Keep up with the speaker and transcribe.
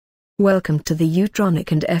Welcome to the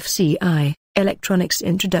Utronic and FCI Electronics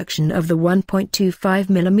introduction of the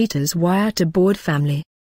 1.25mm wire-to-board family.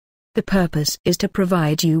 The purpose is to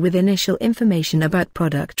provide you with initial information about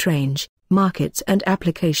product range, markets and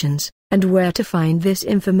applications, and where to find this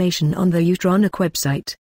information on the Utronic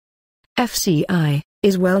website. FCI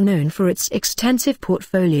is well known for its extensive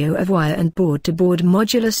portfolio of wire and board-to-board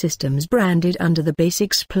modular systems branded under the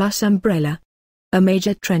Basics Plus umbrella. A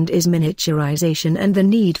major trend is miniaturization and the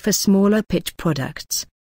need for smaller pitch products.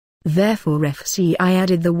 Therefore FCI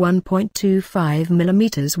added the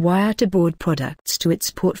 1.25mm wire-to-board products to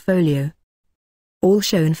its portfolio. All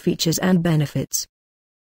shown features and benefits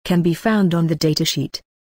can be found on the datasheet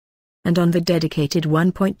and on the dedicated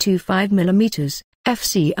 1.25mm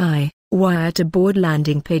FCI wire-to-board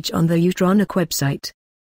landing page on the Utronic website.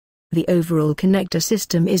 The overall connector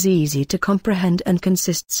system is easy to comprehend and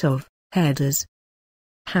consists of headers,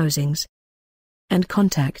 housings, and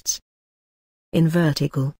contacts in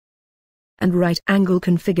vertical and right angle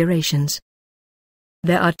configurations.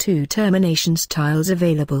 There are two termination styles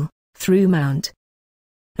available, through mount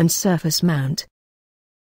and surface mount.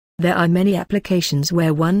 There are many applications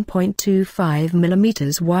where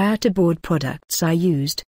 1.25mm wire-to-board products are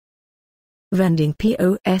used. Vending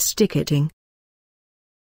POS ticketing,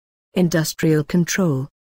 industrial control,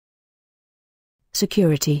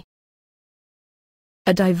 security,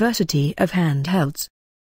 a diversity of handhelds,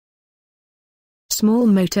 small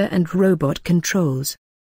motor and robot controls.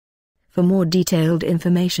 For more detailed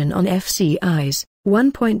information on FCI's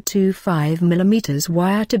 1.25mm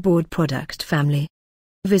wire-to-board product family,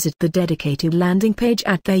 visit the dedicated landing page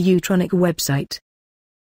at their Utronic website.